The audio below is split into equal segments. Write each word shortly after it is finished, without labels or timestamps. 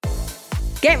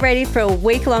Get ready for a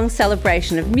week-long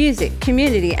celebration of music,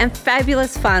 community and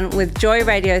fabulous fun with Joy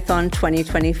Radiothon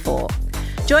 2024.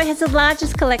 Joy has the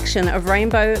largest collection of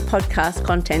rainbow podcast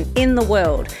content in the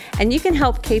world, and you can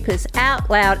help keep us out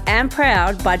loud and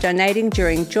proud by donating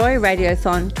during Joy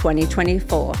Radiothon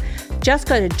 2024. Just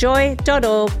go to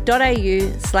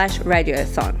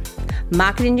joy.org.au/radiothon.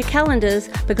 Mark it in your calendars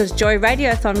because Joy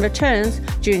Radiothon returns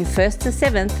June 1st to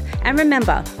 7th, and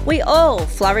remember, we all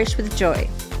flourish with joy.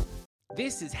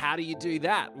 This is How Do You Do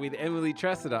That with Emily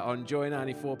Tressida on Joy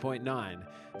 94.9,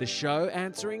 the show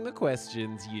answering the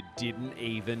questions you didn't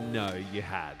even know you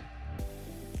had.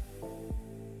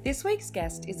 This week's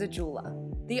guest is a jeweler,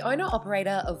 the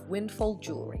owner-operator of Windfall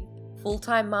Jewellery,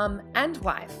 full-time mum and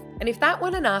wife, and if that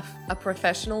weren't enough, a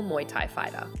professional Muay Thai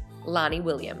fighter, Lani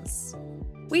Williams.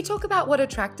 We talk about what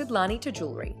attracted Lani to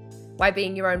jewellery, why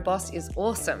being your own boss is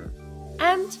awesome,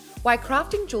 and why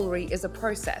crafting jewellery is a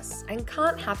process and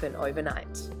can't happen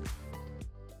overnight.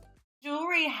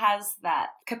 Jewelry has that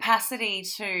capacity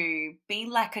to be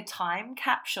like a time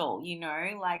capsule,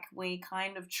 like we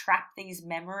kind of trap these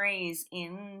memories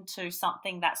into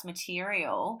something that's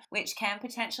material, which can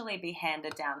potentially be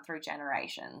handed down through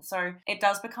generations. So it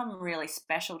does become really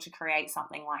special to create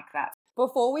something like that.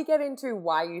 Before we get into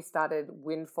why you started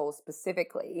Windfall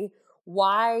specifically,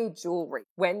 why jewellery?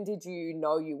 When did you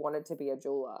know you wanted to be a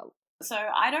jeweler? So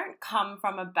I don't come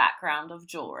from a background of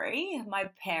jewelry. My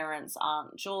parents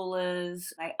aren't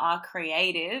jewelers. They are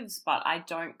creatives, but I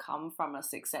don't come from a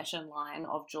succession line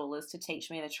of jewelers to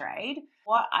teach me the trade.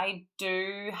 What I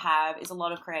do have is a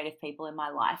lot of creative people in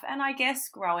my life. And I guess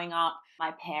growing up,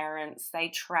 my parents, they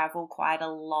travel quite a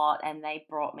lot and they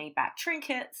brought me back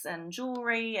trinkets and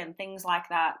jewelry and things like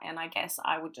that. And I guess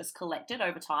I would just collect it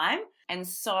over time. And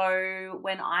so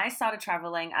when I started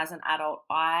traveling as an adult,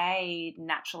 I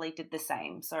naturally did the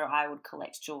same. So I would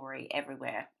collect jewelry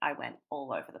everywhere I went,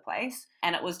 all over the place.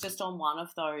 And it was just on one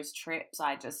of those trips,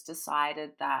 I just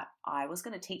decided that I was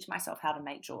going to teach myself how to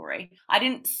make jewelry. I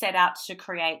didn't set out to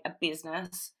create a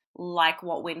business like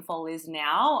what Windfall is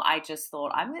now. I just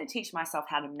thought I'm going to teach myself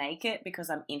how to make it because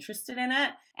I'm interested in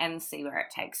it and see where it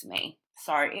takes me.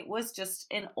 So it was just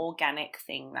an organic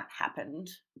thing that happened.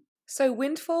 So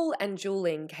Windfall and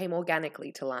jeweling came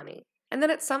organically to Lani, and then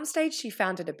at some stage she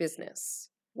founded a business.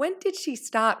 When did she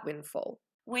start Windfall?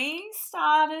 We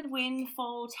started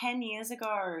Windfall 10 years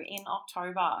ago in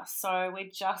October, so we're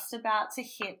just about to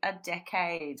hit a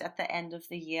decade at the end of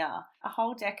the year. A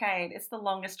whole decade. It's the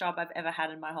longest job I've ever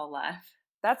had in my whole life.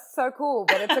 That's so cool,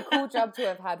 but it's a cool job to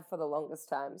have had for the longest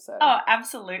time. So. Oh,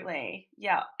 absolutely.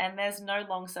 Yeah, and there's no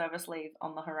long service leave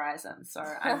on the horizon, so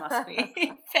I must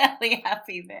be fairly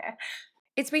happy there.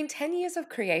 It's been 10 years of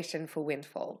creation for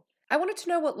Windfall. I wanted to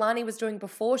know what Lani was doing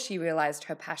before she realised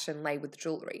her passion lay with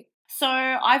jewellery. So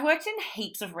I've worked in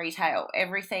heaps of retail,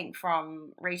 everything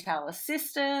from retail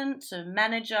assistant to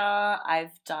manager.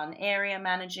 I've done area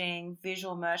managing,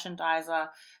 visual merchandiser.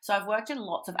 So I've worked in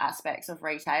lots of aspects of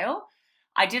retail.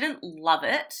 I didn't love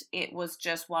it. It was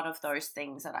just one of those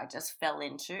things that I just fell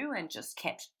into and just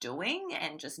kept doing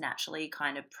and just naturally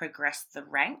kind of progressed the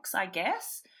ranks, I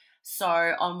guess.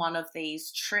 So on one of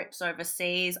these trips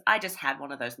overseas, I just had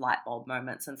one of those light bulb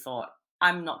moments and thought,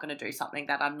 I'm not going to do something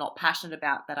that I'm not passionate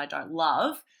about, that I don't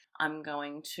love. I'm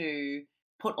going to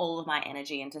put all of my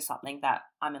energy into something that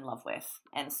I'm in love with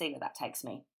and see where that takes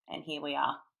me. And here we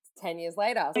are. 10 years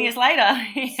later. 10 years later.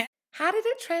 How did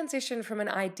it transition from an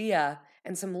idea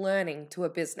and some learning to a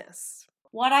business?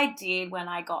 What I did when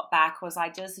I got back was I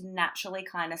just naturally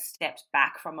kind of stepped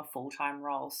back from a full-time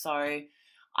role. So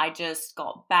I just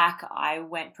got back. I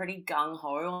went pretty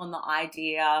gung-ho on the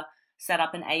idea, set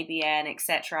up an ABN,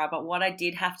 etc. But what I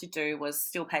did have to do was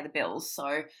still pay the bills.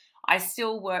 So I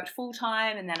still worked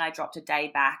full-time and then I dropped a day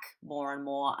back more and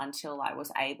more until I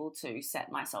was able to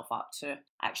set myself up to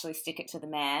actually stick it to the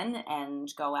man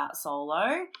and go out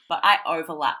solo. But I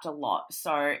overlapped a lot.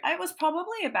 So it was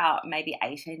probably about maybe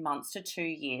 18 months to 2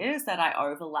 years that I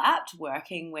overlapped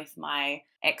working with my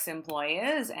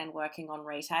ex-employers and working on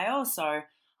retail. So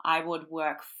I would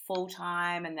work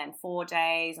full-time and then 4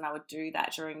 days, and I would do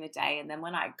that during the day. And then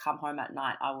when I'd come home at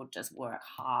night, I would just work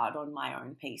hard on my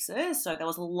own pieces. So there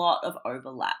was a lot of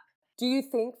overlap. Do you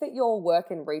think that your work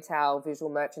in retail,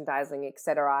 visual merchandising,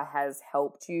 etc., has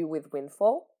helped you with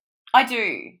Windfall? I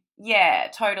do. Yeah,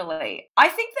 totally. I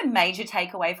think the major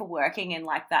takeaway for working in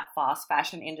like that fast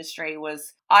fashion industry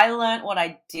was I learned what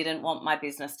I didn't want my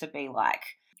business to be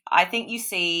like. I think you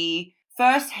see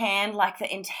firsthand like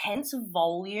the intense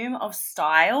volume of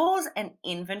styles and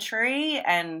inventory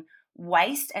and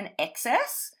waste and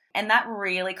excess. And that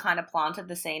really kind of planted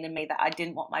the scene in me that I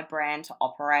didn't want my brand to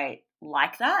operate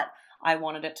like that. I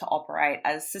wanted it to operate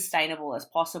as sustainable as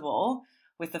possible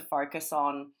with a focus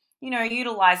on,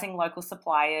 utilizing local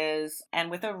suppliers and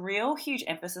with a real huge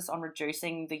emphasis on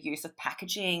reducing the use of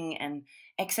packaging and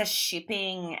excess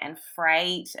shipping and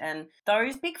freight. And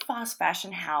those big fast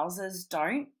fashion houses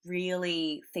don't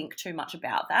really think too much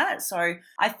about that. So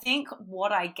I think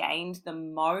what I gained the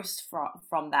most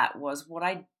from that was what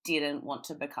I didn't want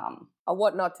to become.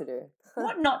 What not to do.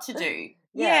 What not to do.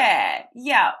 Yeah.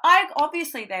 Yeah.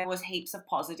 Obviously there was heaps of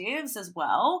positives as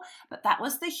well, but that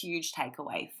was the huge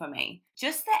takeaway for me.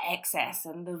 Just the excess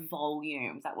and the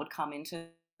volume that would come into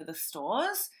the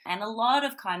stores, and a lot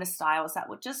of kind of styles that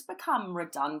would just become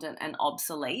redundant and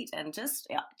obsolete and just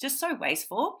so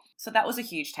wasteful. So that was a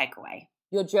huge takeaway.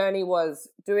 Your journey was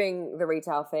doing the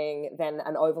retail thing, then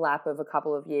an overlap of a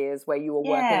couple of years where you were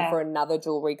working for another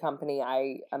jewelry company,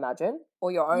 I imagine,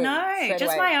 or your own? No,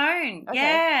 just my own.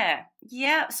 Okay.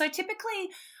 Yeah. So typically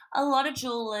a lot of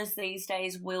jewelers these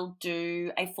days will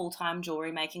do a full-time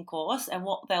jewelry making course, and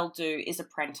what they'll do is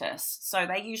apprentice. So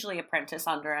they usually apprentice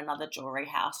under another jewelry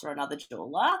house or another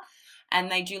jeweler. And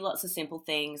they do lots of simple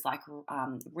things like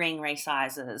ring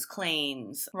resizes,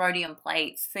 cleans, rhodium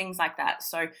plates, things like that.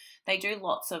 So they do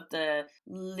lots of the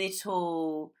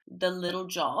little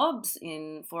jobs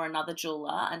for another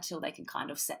jeweler until they can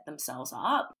kind of set themselves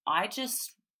up. I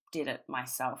just did it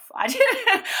myself.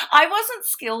 I wasn't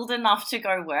skilled enough to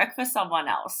go work for someone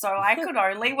else, so I could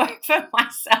only work for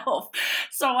myself.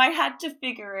 So I had to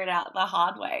figure it out the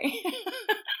hard way.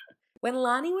 When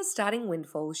Lani was starting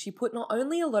Windfall, she put not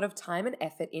only a lot of time and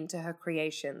effort into her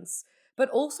creations, but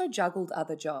also juggled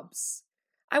other jobs.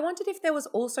 I wondered if there was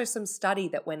also some study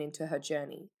that went into her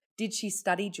journey. Did she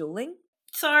study jeweling?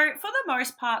 So for the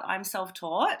most part, I'm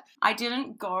self-taught. I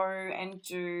didn't go and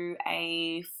do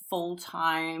a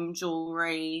full-time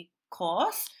jewelry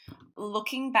course.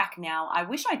 Looking back now, I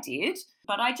wish I did,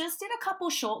 but I just did a couple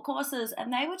short courses,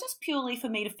 and they were just purely for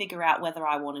me to figure out whether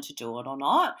I wanted to do it or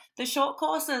not. The short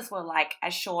courses were like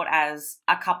as short as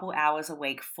a couple hours a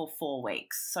week for 4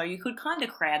 weeks. So you could kind of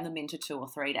cram them into 2 or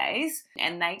 3 days,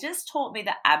 and they just taught me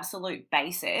the absolute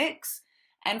basics.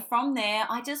 And from there,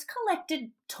 I just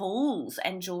collected tools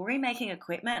and jewelry making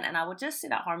equipment, and I would just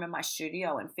sit at home in my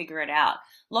studio and figure it out.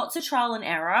 Lots of trial and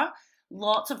error,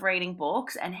 lots of reading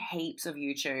books, and heaps of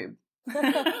YouTube.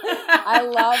 I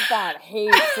love that.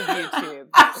 Heaps of YouTube.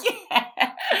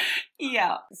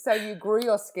 Yeah. So you grew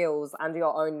your skills under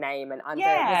your own name and under,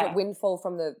 was it Windfall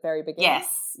from the very beginning?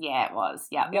 Yes. Yeah, it was.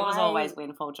 Yeah. It was always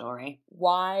Windfall Jewelry.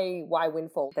 Why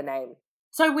Windfall, the name?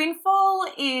 So windfall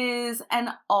is an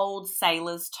old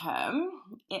sailor's term.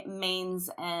 It means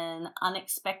an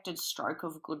unexpected stroke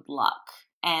of good luck.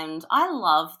 And I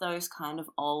love those kind of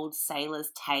old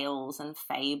sailors' tales and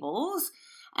fables.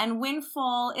 And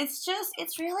windfall, it's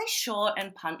really short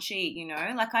and punchy,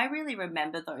 Like I really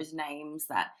remember those names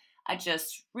that are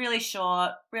just really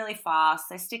short, really fast.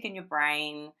 They stick in your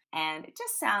brain and it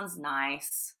just sounds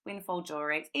nice. Windfall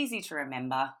Jewelry, it's easy to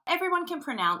remember. Everyone can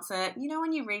pronounce it.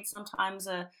 When you read sometimes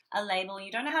a label,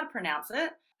 you don't know how to pronounce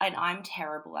it. And I'm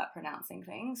terrible at pronouncing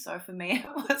things. So for me,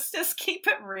 let's just keep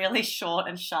it really short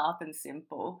and sharp and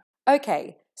simple.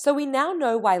 Okay, so we now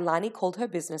know why Lani called her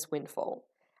business Windfall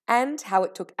and how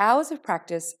it took hours of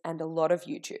practice and a lot of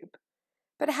YouTube.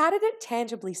 But how did it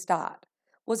tangibly start?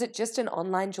 Was it just an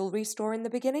online jewelry store in the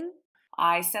beginning?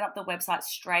 I set up the website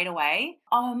straight away.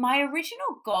 My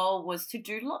original goal was to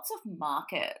do lots of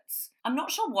markets. I'm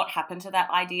not sure what happened to that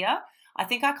idea. I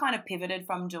think I kind of pivoted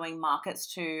from doing markets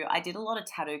to, I did a lot of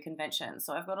tattoo conventions.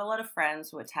 So I've got a lot of friends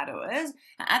who are tattooers.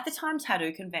 At the time,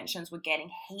 tattoo conventions were getting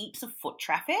heaps of foot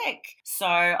traffic.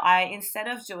 So instead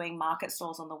of doing market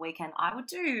stalls on the weekend, I would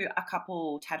do a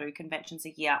couple tattoo conventions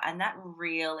a year. And that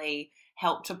really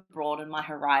helped to broaden my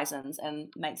horizons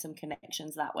and make some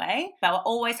connections that way. But I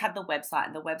always had the website,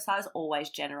 and the website is always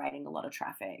generating a lot of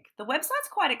traffic. The website's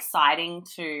quite exciting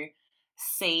to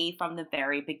see from the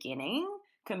very beginning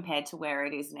compared to where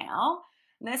it is now.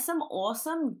 And there's some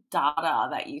awesome data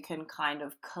that you can kind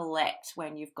of collect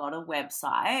when you've got a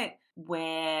website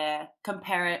where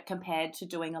compared to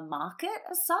doing a market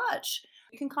as such.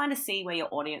 You can kind of see where your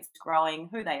audience is growing,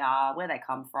 who they are, where they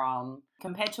come from.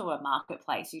 Compared to a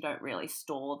marketplace, you don't really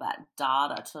store that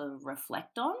data to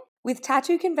reflect on. With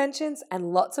tattoo conventions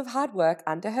and lots of hard work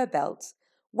under her belt,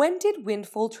 when did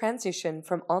Windfall transition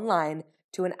from online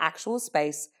to an actual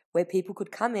space where people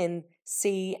could come in,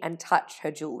 see and touch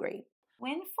her jewelry?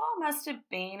 Windfall must have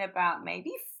been about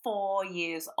maybe 4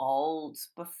 years old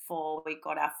before we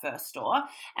got our first store.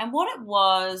 And what it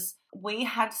was, we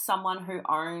had someone who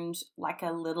owned like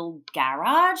a little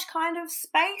garage kind of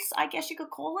space, I guess you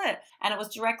could call it. And it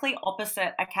was directly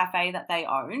opposite a cafe that they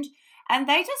owned. And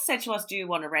they just said to us, do you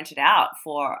want to rent it out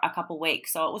for a couple of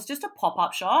weeks? So it was just a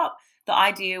pop-up shop. The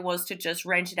idea was to just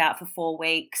rent it out for 4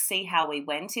 weeks, see how we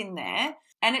went in there.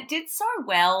 And it did so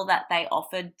well that they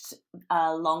offered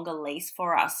a longer lease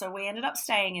for us. So we ended up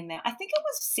staying in there. I think it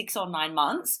was 6 or 9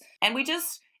 months. And we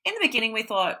just, in the beginning, we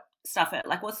thought, stuff it,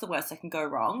 like, what's the worst that can go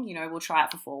wrong? You know, we'll try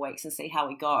it for 4 weeks and see how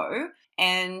we go.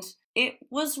 And it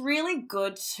was really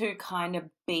good to kind of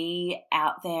be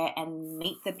out there and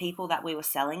meet the people that we were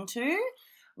selling to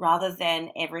rather than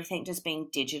everything just being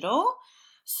digital.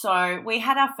 So we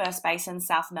had our first space in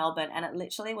South Melbourne and it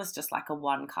literally was just like a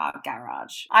 1-car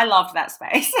garage. I loved that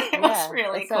space. It was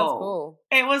really cool.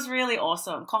 It was really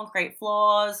awesome. Concrete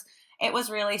floors. It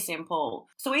was really simple.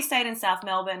 So we stayed in South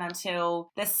Melbourne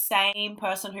until the same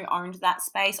person who owned that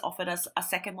space offered us a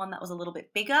second one that was a little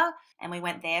bit bigger, and we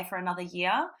went there for another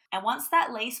year. And once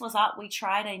that lease was up, we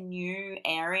tried a new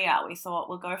area. We thought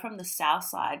we'll go from the south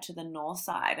side to the north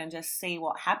side and just see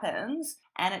what happens.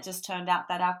 And it just turned out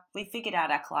that we figured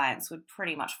out our clients would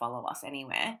pretty much follow us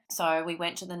anywhere. So we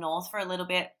went to the north for a little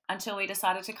bit until we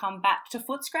decided to come back to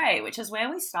Footscray, which is where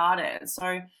we started.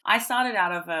 So I started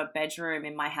out of a bedroom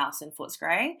in my house in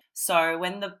Footscray. So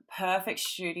when the perfect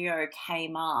studio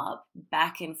came up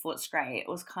back in Footscray, it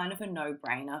was kind of a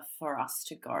no-brainer for us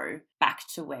to go back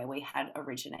to where we had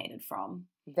originated from.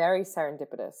 Very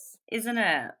serendipitous. Isn't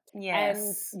it?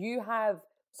 Yes. And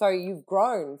you've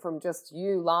grown from just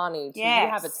you, Lani, to you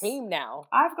have a team now.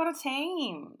 I've got a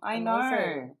team. I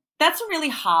know. That's a really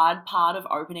hard part of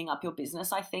opening up your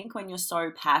business, I think, when you're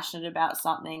so passionate about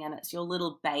something and it's your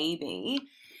little baby.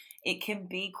 It can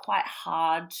be quite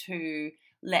hard to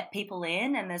let people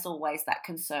in, and there's always that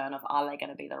concern of, are they going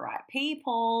to be the right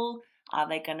people? Are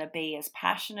they going to be as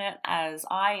passionate as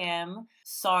I am?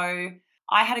 So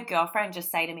I had a girlfriend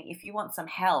just say to me, if you want some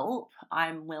help,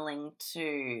 I'm willing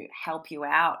to help you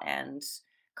out and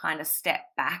kind of step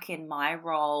back in my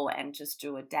role and just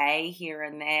do a day here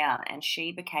and there. And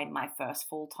she became my first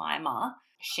full-timer.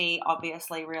 She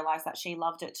obviously realized that she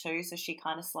loved it too, so she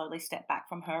kind of slowly stepped back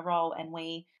from her role, and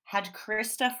we had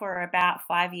Krista for about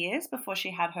 5 years before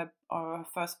she had her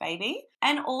first baby.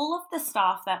 And all of the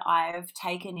staff that I've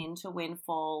taken into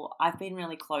Windfall, I've been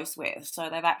really close with. So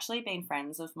they've actually been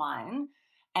friends of mine,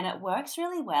 and it works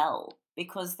really well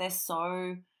because they're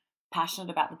so passionate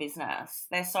about the business.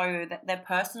 They're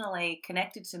personally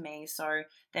connected to me, so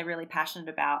they're really passionate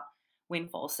about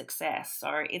Windfall's success.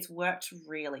 So it's worked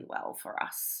really well for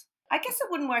us. I guess it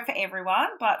wouldn't work for everyone,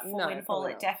 but for Windfall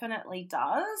it definitely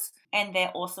does. And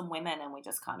they're awesome women, and we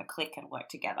just kind of click and work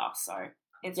together. So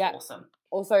it's awesome.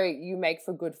 Also, you make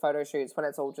for good photo shoots when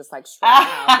it's all just like straight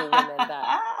powerful women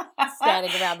that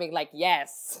standing around being like,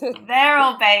 yes. They're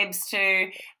all babes too.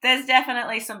 There's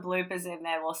definitely some bloopers in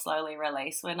there we'll slowly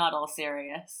release. We're not all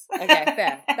serious. Okay,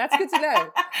 fair. That's good to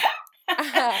know.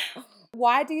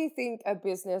 Why do you think a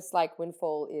business like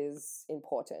Windfall is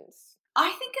important? I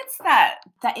think it's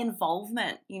that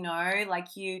involvement,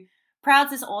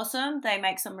 Prouds is awesome. They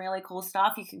make some really cool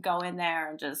stuff. You could go in there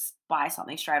and just buy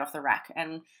something straight off the rack,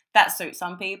 and that suits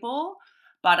some people.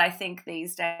 But I think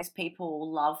these days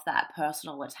people love that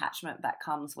personal attachment that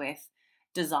comes with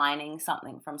designing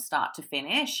something from start to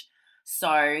finish.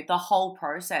 So the whole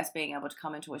process, being able to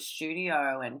come into a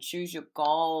studio and choose your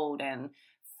gold and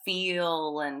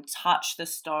feel and touch the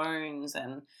stones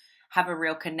and have a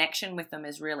real connection with them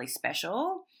is really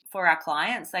special. For our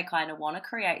clients, they kind of want to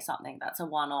create something that's a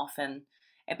one-off, and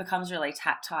it becomes really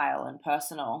tactile and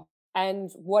personal. And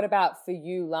what about for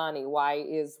you, Lani? Why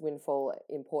is Windfall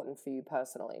important for you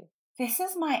personally? This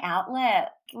is my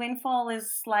outlet. Windfall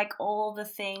is like all the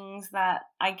things that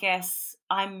I guess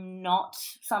I'm not.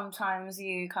 Sometimes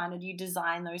you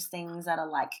design those things that are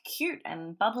like cute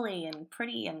and bubbly and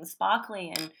pretty and sparkly,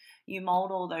 and you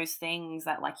mold all those things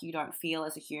that like you don't feel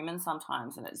as a human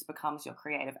sometimes, and it just becomes your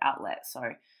creative outlet. So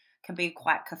it can be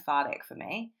quite cathartic for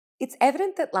me. It's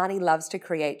evident that Lani loves to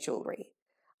create jewellery.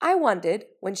 I wondered,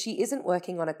 when she isn't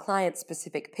working on a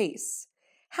client-specific piece,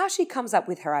 how she comes up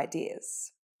with her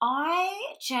ideas.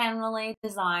 I generally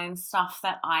design stuff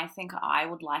that I think I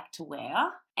would like to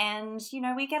wear. And,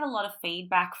 we get a lot of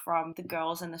feedback from the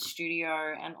girls in the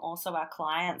studio and also our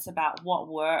clients about what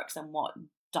works and what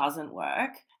doesn't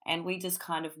work. And we just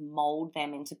kind of mold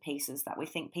them into pieces that we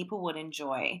think people would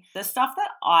enjoy. The stuff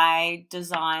that I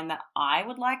design that I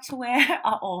would like to wear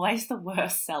are always the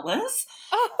worst sellers.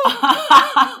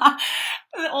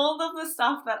 All of the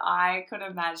stuff that I could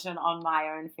imagine on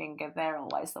my own finger, they're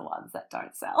always the ones that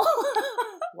don't sell.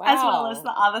 Wow. As well as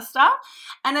the other stuff.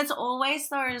 And it's always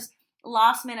those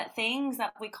last minute things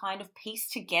that we kind of piece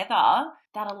together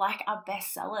that are like our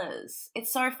best sellers.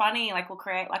 It's so funny. Like we'll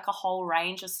create like a whole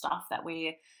range of stuff that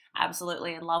we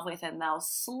absolutely in love with, and they'll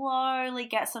slowly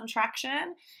get some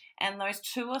traction. And those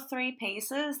 2 or 3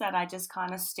 pieces that I just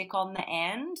kind of stick on the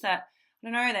end that, I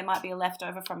don't know, they might be a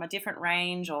leftover from a different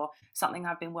range or something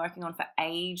I've been working on for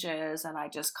ages and I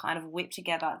just kind of whip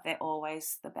together, they're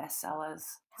always the best sellers.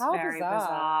 How it's very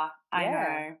bizarre. I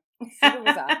Yeah. know. Super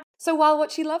bizarre. So while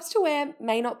what she loves to wear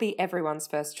may not be everyone's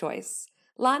first choice,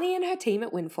 Lani and her team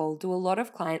at Windfall do a lot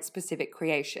of client-specific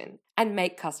creation and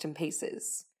make custom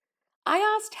pieces. I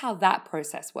asked how that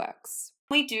process works.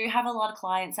 We do have a lot of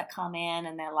clients that come in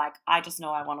and they're like, I just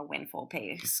know I want a Windfall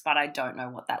piece, but I don't know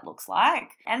what that looks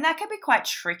like. And that can be quite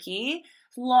tricky.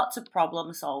 Lots of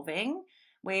problem solving.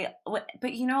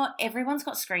 But you know what? Everyone's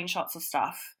got screenshots of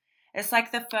stuff. It's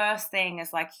like the first thing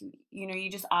is like, you know,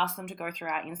 you just ask them to go through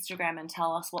our Instagram and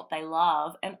tell us what they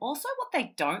love and also what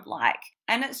they don't like.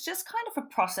 And it's just kind of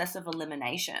a process of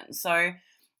elimination. So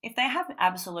if they have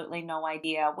absolutely no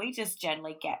idea, we just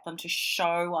generally get them to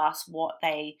show us what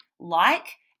they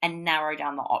like and narrow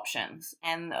down the options.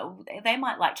 And they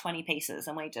might like 20 pieces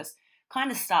and we just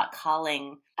kind of start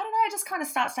culling. I don't know, it just kind of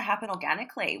starts to happen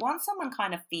organically. Once someone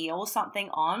kind of feels something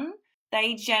on,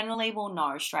 they generally will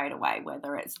know straight away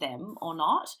whether it's them or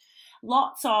not.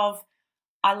 Lots of,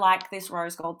 I like this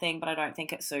rose gold thing, but I don't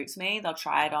think it suits me. They'll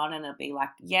try it on and it'll be like,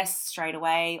 yes, straight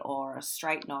away, or a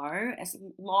straight no. It's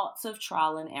lots of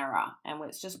trial and error, and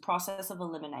it's just process of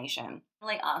elimination.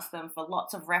 Really ask them for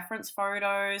lots of reference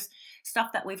photos,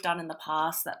 stuff that we've done in the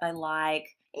past that they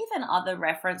like, even other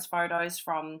reference photos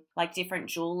from like different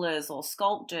jewelers or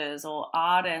sculptors or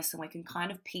artists, and we can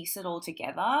kind of piece it all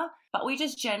together. But we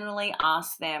just generally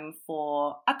ask them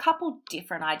for a couple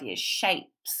different ideas,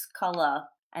 shapes, color,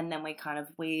 and then we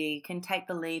can take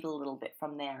the lead a little bit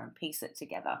from there and piece it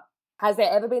together. Has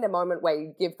there ever been a moment where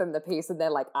you give them the piece and they're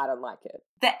like, I don't like it?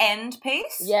 The end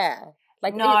piece? Yeah.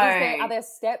 Like, no. Are there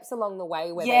steps along the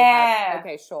way where they have,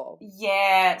 okay, sure.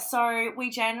 Yeah. So we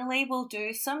generally will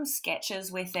do some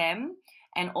sketches with them.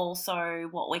 And also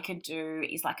what we could do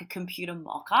is like a computer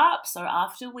mock-up. So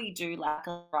after we do like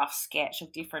a rough sketch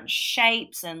of different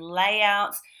shapes and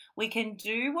layouts, we can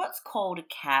do what's called a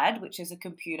CAD, which is a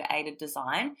computer-aided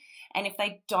design. And if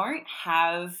they don't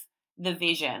have the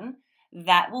vision,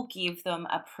 that will give them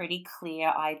a pretty clear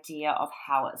idea of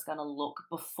how it's going to look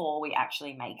before we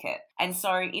actually make it. And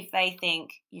so if they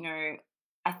think, you know,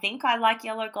 I think I like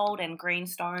yellow gold and green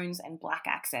stones and black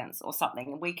accents or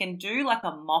something, we can do like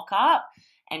a mock-up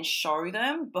and show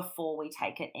them before we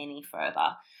take it any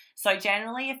further. So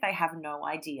generally, if they have no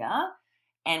idea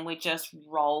and we're just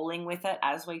rolling with it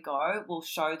as we go, we'll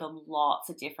show them lots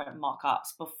of different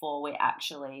mock-ups before we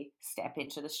actually step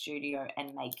into the studio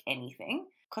and make anything.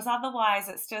 Because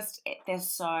otherwise there's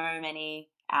so many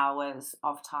hours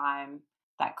of time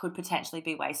that could potentially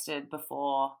be wasted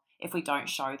before if we don't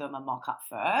show them a mock-up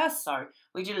first. So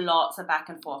we do lots of back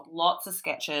and forth, lots of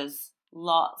sketches,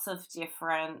 lots of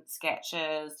different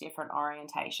sketches, different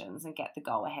orientations, and get the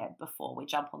go-ahead before we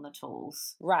jump on the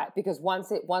tools. Right, because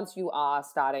once you are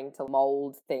starting to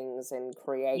mold things and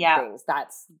create things,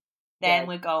 then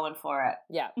we're going for it.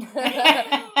 Yeah.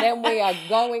 Then we are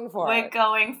going for it. We're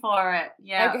going for it.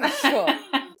 Yeah. Okay, sure.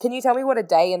 Can you tell me what a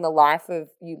day in the life of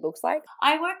you looks like?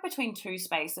 I work between 2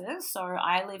 spaces. So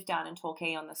I live down in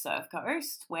Torquay on the Surf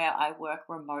Coast where I work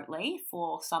remotely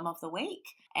for some of the week.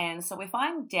 And so if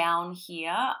I'm down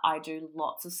here, I do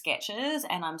lots of sketches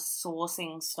and I'm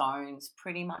sourcing stones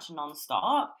pretty much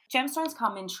nonstop. Gemstones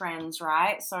come in trends,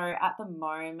 right? So at the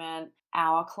moment,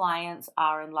 our clients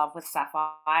are in love with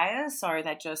sapphires, so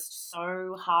they're just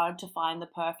so hard to find the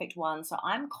perfect one. So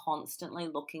I'm constantly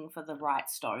looking for the right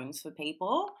stones for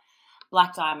people.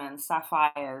 Black diamonds,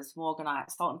 sapphires, morganite,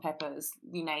 salt and peppers,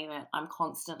 you name it. I'm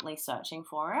constantly searching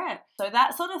for it. So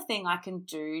that sort of thing I can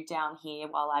do down here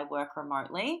while I work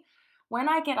remotely. When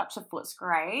I get up to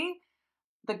Footscray,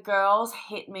 the girls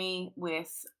hit me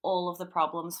with all of the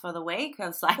problems for the week.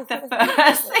 It's like the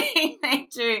first thing they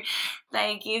do,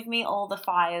 they give me all the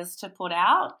fires to put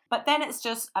out. But then it's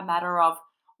just a matter of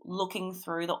looking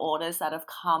through the orders that have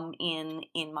come in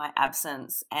my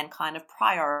absence and kind of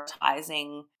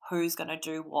prioritizing who's going to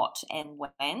do what and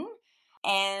when.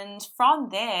 And from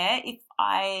there, if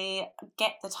I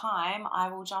get the time,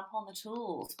 I will jump on the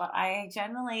tools. But I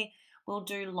generally will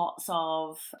do lots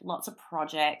of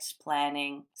project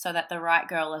planning so that the right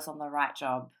girl is on the right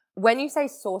job. When you say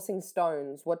sourcing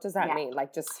stones, what does that mean?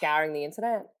 Like just scouring the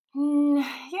internet?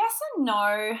 Yes and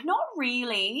no, not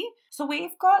really. So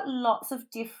we've got lots of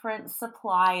different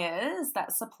suppliers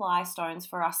that supply stones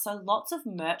for us. So lots of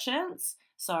merchants.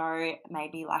 So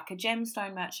maybe like a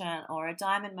gemstone merchant or a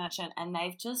diamond merchant, and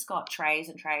they've just got trays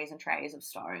and trays and trays of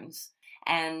stones.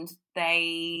 and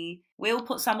they will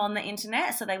put some on the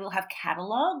internet. So they will have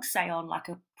catalogs, say on like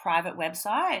a private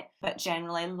website, but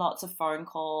generally lots of phone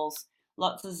calls,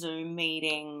 lots of Zoom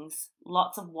meetings,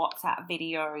 lots of WhatsApp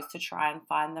videos to try and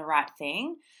find the right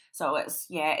thing. So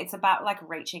it's about like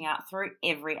reaching out through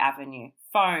every avenue: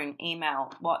 phone,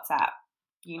 email, WhatsApp,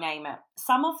 you name it.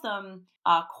 Some of them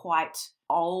are quite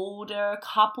older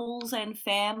couples and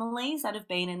families that have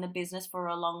been in the business for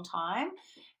a long time,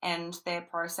 and their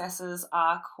processes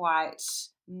are quite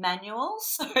manual.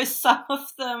 So some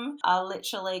of them are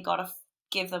literally got to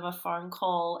give them a phone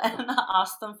call and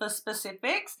ask them for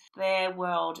specifics. Their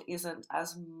world isn't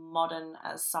as modern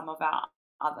as some of our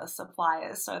other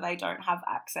suppliers, so they don't have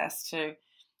access to,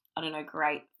 I don't know,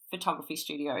 great photography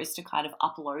studios to kind of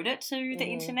upload it to the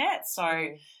internet. So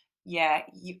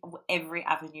every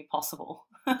avenue possible.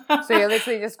 So you're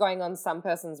literally just going on some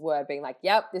person's word, being like,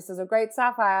 yep, this is a great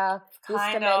sapphire, this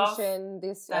dimension,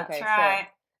 this. That's okay, right.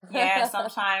 Sure. Yeah,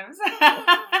 sometimes.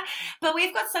 But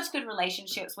we've got such good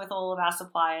relationships with all of our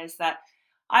suppliers that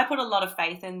I put a lot of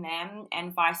faith in them,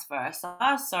 and vice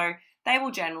versa. So they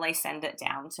will generally send it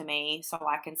down to me so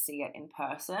I can see it in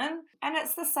person. And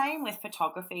it's the same with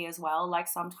photography as well. Like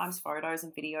sometimes photos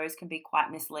and videos can be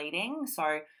quite misleading.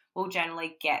 So we'll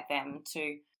generally get them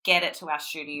to get it to our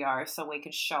studio so we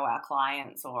can show our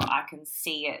clients, or I can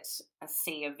see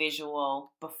a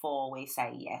visual before we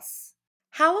say yes.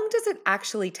 How long does it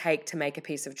actually take to make a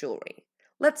piece of jewelry?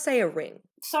 Let's say a ring.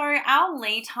 So our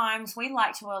lead times, we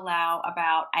like to allow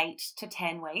about 8 to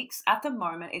 10 weeks. At the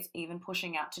moment, it's even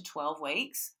pushing out to 12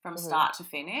 weeks from start to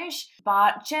finish.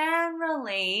 But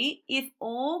generally, if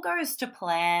all goes to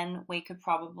plan, we could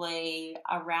probably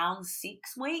around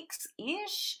 6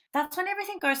 weeks-ish. That's when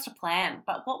everything goes to plan.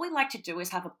 But what we like to do is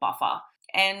have a buffer.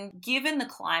 And given the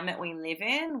climate we live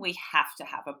in, we have to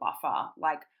have a buffer.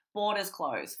 Like borders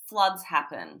close, floods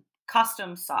happen,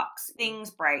 customs sucks,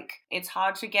 things break. It's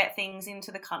hard to get things into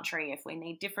the country if we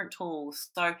need different tools.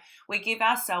 So we give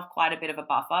ourselves quite a bit of a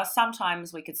buffer.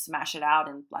 Sometimes we could smash it out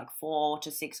in like 4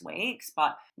 to 6 weeks,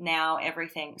 but now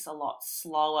everything's a lot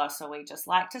slower. So we just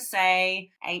like to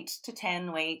say 8 to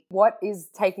 10 weeks. What is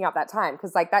taking up that time?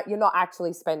 Because like that, you're not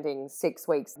actually spending 6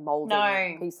 weeks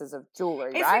molding pieces of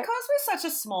jewelry, it's right? It's because we're such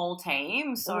a small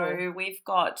team. So we've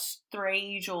got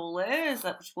 3 jewelers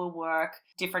that will work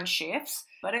different shifts,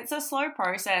 but it's a slow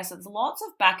process. It's lots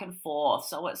of back and forth.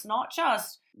 So it's not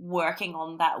just working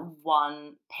on that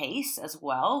one piece as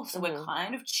well. So we're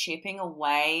kind of chipping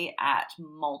away at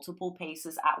multiple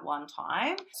pieces at one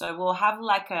time. So we'll have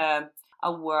like a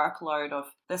workload of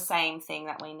the same thing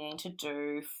that we need to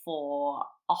do for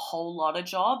a whole lot of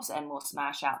jobs, and we'll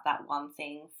smash out that one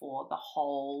thing for the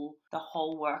whole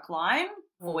work line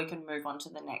before we can move on to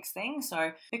the next thing.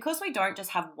 So because we don't just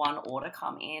have one order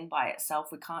come in by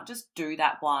itself, we can't just do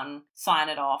that one, sign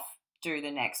it off, do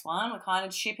the next one. We're kind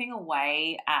of chipping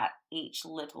away at each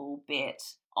little bit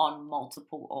on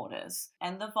multiple orders.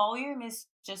 And the volume is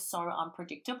just so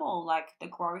unpredictable. Like the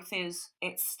growth it's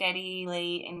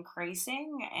steadily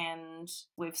increasing, and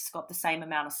we've got the same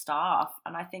amount of staff.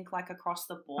 And I think like across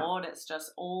the board, it's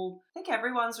just I think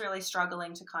everyone's really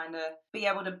struggling to kind of be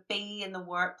able to be in the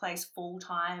workplace full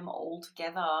time all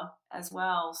together as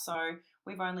well. So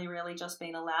we've only really just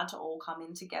been allowed to all come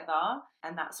in together,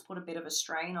 and that's put a bit of a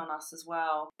strain on us as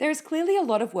well. There is clearly a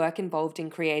lot of work involved in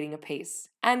creating a piece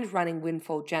and running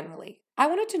Windfall generally. I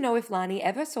wanted to know if Lani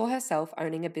ever saw herself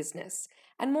owning a business,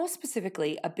 and more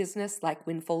specifically, a business like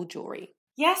Windfall Jewelry.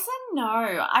 Yes and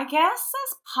no. I guess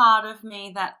there's part of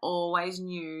me that always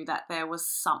knew that there was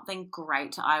something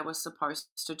great I was supposed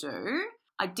to do.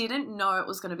 I didn't know it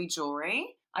was going to be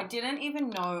jewelry. I didn't even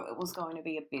know it was going to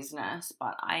be a business,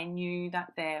 but I knew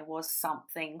that there was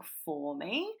something for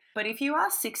me. But if you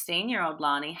ask 16-year-old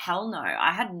Lani, hell no,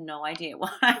 I had no idea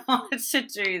what I wanted to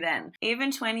do then.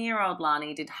 Even 20-year-old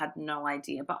Lani had no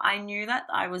idea, but I knew that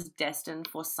I was destined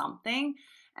for something.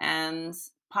 And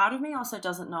part of me also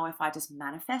doesn't know if I just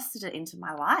manifested it into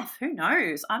my life. Who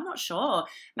knows? I'm not sure.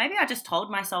 Maybe I just told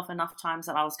myself enough times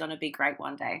that I was going to be great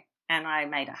one day, and I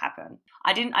made it happen.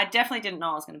 I definitely didn't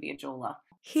know I was going to be a jeweler.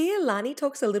 Here, Lani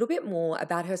talks a little bit more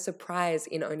about her surprise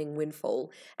in owning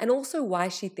Windfall, and also why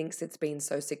she thinks it's been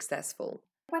so successful.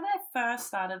 When I first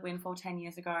started Windfall 10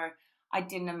 years ago, I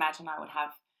didn't imagine I would have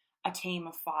a team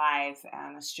of 5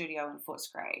 and a studio in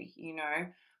Footscray,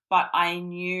 But I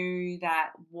knew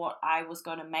that what I was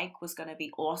going to make was going to be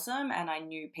awesome, and I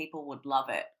knew people would love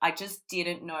it. I just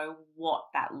didn't know what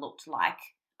that looked like.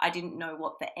 I didn't know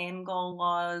what the end goal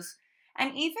was.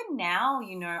 And even now,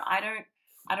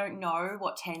 I don't know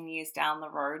what 10 years down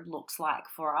the road looks like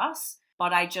for us,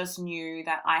 but I just knew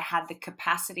that I had the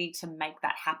capacity to make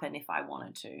that happen if I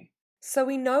wanted to. So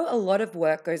we know a lot of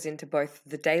work goes into both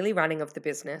the daily running of the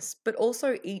business, but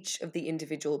also each of the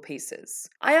individual pieces.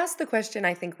 I asked the question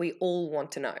I think we all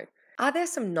want to know. Are there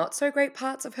some not so great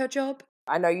parts of her job?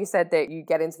 I know you said that you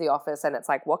get into the office and it's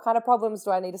like, what kind of problems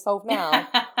do I need to solve now?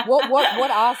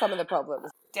 What are some of the problems?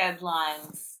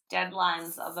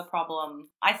 Deadlines are the problem.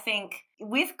 I think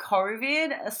with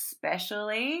COVID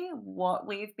especially, what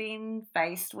we've been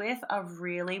faced with are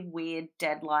really weird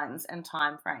deadlines and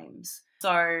timeframes.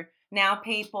 So now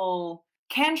people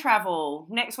can travel.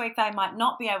 Next week they might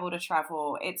not be able to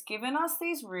travel. It's given us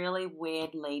these really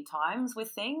weird lead times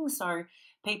with things. So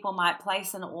people might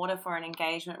place an order for an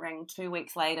engagement ring. 2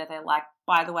 weeks later, they're like,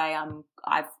 by the way,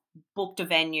 I've booked a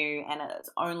venue and it's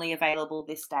only available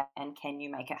this day, and can you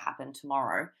make it happen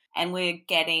tomorrow? And we're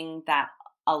getting that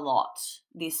a lot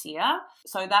this year.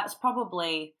 So that's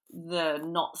probably the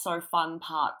not so fun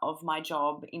part of my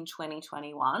job in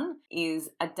 2021, is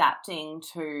adapting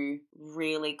to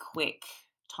really quick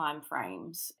time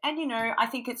frames. And I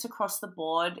think it's across the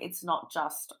board. It's not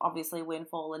just obviously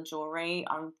Windfall and jewelry.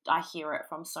 I hear it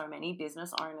from so many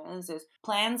business owners, is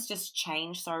plans just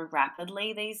change so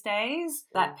rapidly these days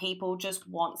that people just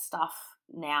want stuff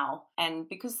now. And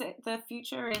because the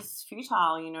future is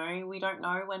futile, we don't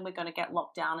know when we're going to get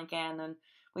locked down again, and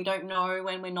we don't know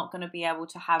when we're not going to be able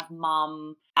to have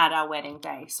mum at our wedding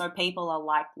day. So people are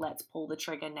like, let's pull the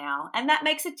trigger now. And that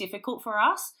makes it difficult for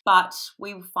us, but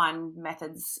we find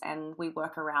methods and we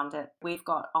work around it. We've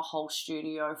got a whole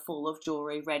studio full of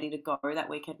jewelry ready to go that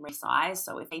we can resize.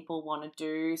 So if people want to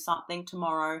do something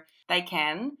tomorrow, they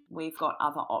can. We've got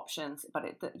other options.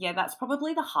 But that's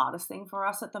probably the hardest thing for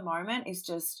us at the moment, is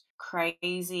just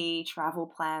crazy travel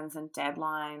plans and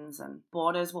deadlines, and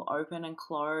borders will open and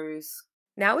close.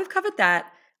 Now we've covered that,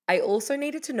 I also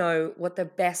needed to know what the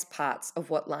best parts of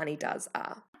what Lani does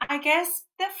are. I guess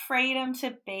the freedom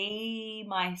to be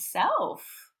myself.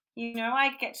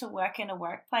 I get to work in a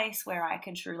workplace where I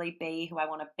can truly be who I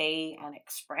want to be and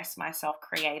express myself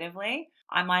creatively.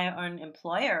 I'm my own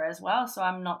employer as well, so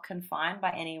I'm not confined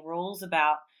by any rules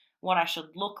about what I should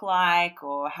look like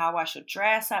or how I should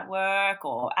dress at work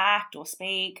or act or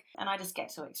speak. And I just get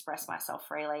to express myself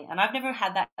freely. And I've never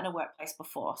had that in a workplace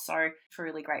before. So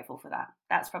truly grateful for that.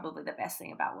 That's probably the best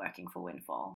thing about working for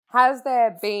Windfall. Has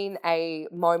there been a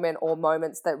moment or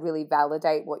moments that really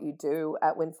validate what you do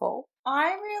at Windfall?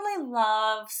 I really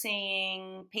love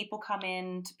seeing people come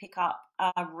in to pick up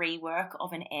a rework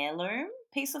of an heirloom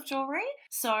piece of jewelry.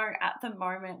 So at the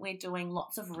moment, we're doing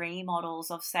lots of remodels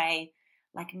of, say,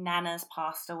 like Nana's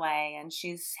passed away and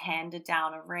she's handed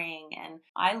down a ring. And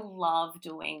I love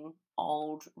doing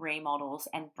old remodels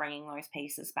and bringing those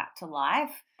pieces back to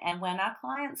life. And when our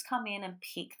clients come in and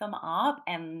pick them up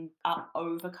and are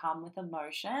overcome with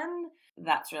emotion,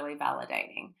 that's really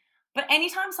validating. But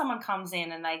anytime someone comes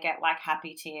in and they get like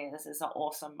happy tears is an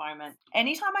awesome moment.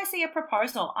 Anytime I see a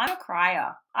proposal, I'm a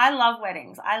crier. I love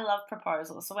weddings. I love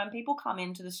proposals. So when people come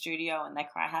into the studio and they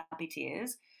cry happy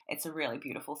tears, it's a really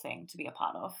beautiful thing to be a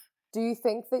part of. Do you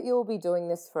think that you'll be doing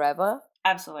this forever?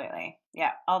 Absolutely.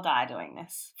 Yeah, I'll die doing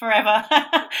this forever.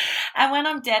 And when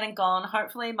I'm dead and gone,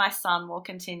 hopefully my son will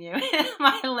continue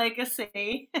my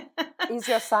legacy. Is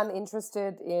your son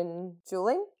interested in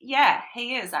jeweling? Yeah,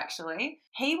 he is actually.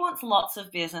 He wants lots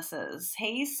of businesses.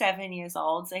 He's 7 years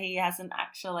old, so he hasn't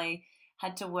actually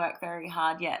had to work very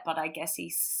hard yet, but I guess he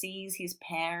sees his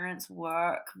parents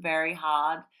work very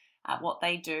hard at what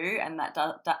they do, and that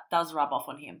does rub off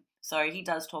on him. So he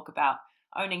does talk about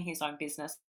owning his own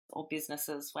business or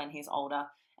businesses when he's older,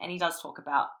 and he does talk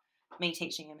about me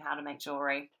teaching him how to make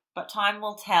jewelry. But time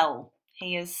will tell.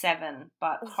 He is 7,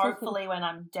 but hopefully when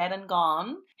I'm dead and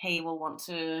gone, he will want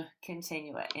to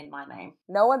continue it in my name.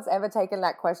 No one's ever taken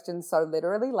that question so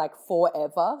literally, like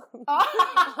forever.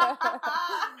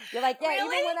 You're like, yeah,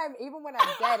 really? even when I'm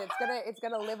dead, it's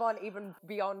gonna live on even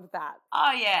beyond that.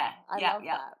 Oh yeah, I love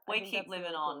that. We keep living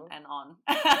really on and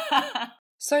on.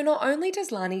 So not only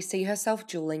does Lani see herself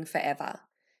jeweling forever,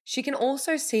 she can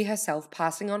also see herself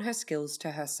passing on her skills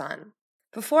to her son.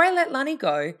 Before I let Lani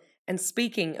go, and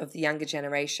speaking of the younger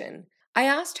generation, I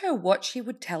asked her what she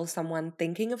would tell someone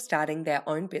thinking of starting their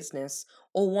own business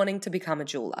or wanting to become a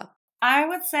jeweler. I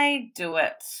would say do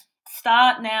it.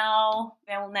 Start now.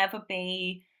 There will never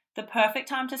be the perfect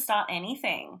time to start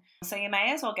anything. So you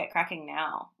may as well get cracking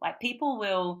now. Like, people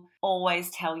will always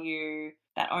tell you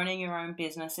that owning your own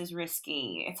business is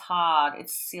risky, it's hard,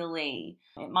 it's silly,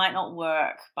 it might not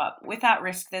work, but without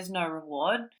risk, there's no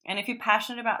reward. And if you're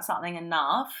passionate about something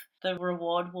enough, the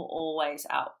reward will always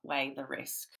outweigh the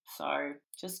risk. So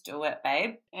just do it,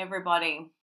 babe. Everybody.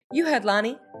 You heard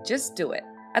Lani, just do it.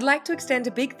 I'd like to extend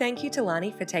a big thank you to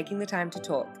Lani for taking the time to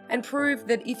talk and prove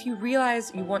that if you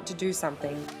realize you want to do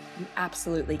something, you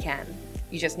absolutely can.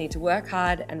 You just need to work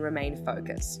hard and remain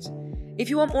focused. If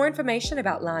you want more information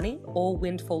about Lani or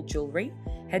Windfall Jewelry,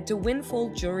 head to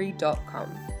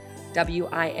windfalljewelry.com.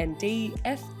 WINDFALL.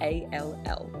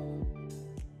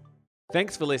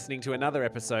 Thanks for listening to another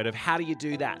episode of How Do You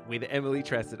Do That with Emily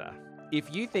Tressida.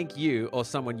 If you think you or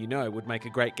someone you know would make a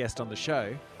great guest on the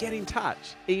show, get in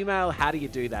touch. Email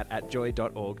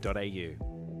howdoyoudothat@joy.org.au.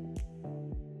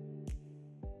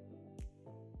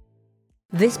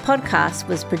 This podcast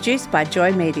was produced by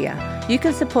Joy Media. You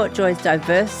can support Joy's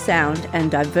diverse sound and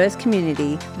diverse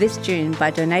community this June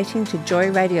by donating to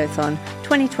Joy Radiothon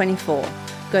 2024.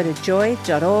 Go to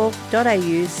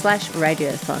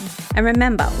joy.org.au/radiothon. And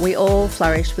remember, we all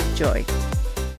flourish with joy.